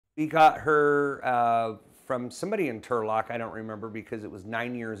We got her from somebody in Turlock. I don't remember because it was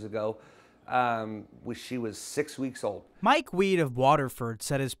 9 years ago. She was 6 weeks old. Mike Weed of Waterford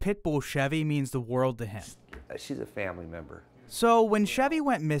said his pit bull Chevy means the world to him. She's a family member. So when Chevy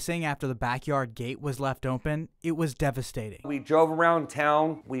went missing after the backyard gate was left open, it was devastating. We drove around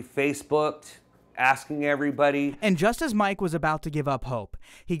town. We Facebooked, asking everybody. And just as Mike was about to give up hope,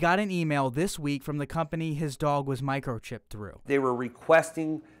 he got an email this week from the company his dog was microchipped through. They were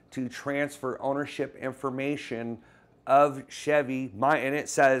requesting to transfer ownership information of Chevy, and it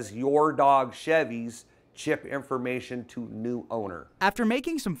says your dog Chevy's chip information to new owner. After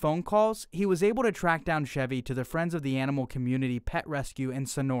making some phone calls, he was able to track down Chevy to the Friends of the Animal Community Pet Rescue in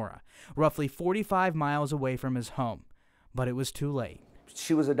Sonora, roughly 45 miles away from his home. But it was too late.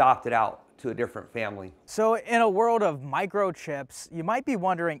 She was adopted out to a different family. So in a world of microchips, you might be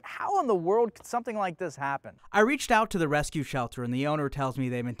wondering, how in the world could something like this happen? I reached out to the rescue shelter and the owner tells me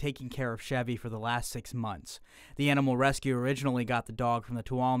they've been taking care of Chevy for the last 6 months. The animal rescue originally got the dog from the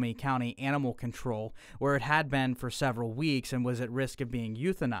Tuolumne County Animal Control, where it had been for several weeks and was at risk of being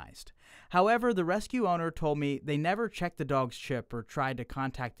euthanized. However, the rescue owner told me they never checked the dog's chip or tried to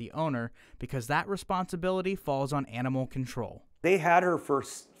contact the owner because that responsibility falls on animal control. They had her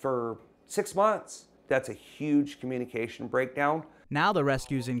for 6 months. That's a huge communication breakdown. Now the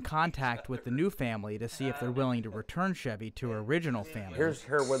rescue's in contact with the new family to see if they're willing to return Chevy to her original family. Here's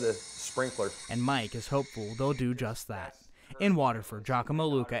her with a sprinkler. And Mike is hopeful they'll do just that. In Waterford, Giacomo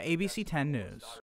Luca, ABC 10 News.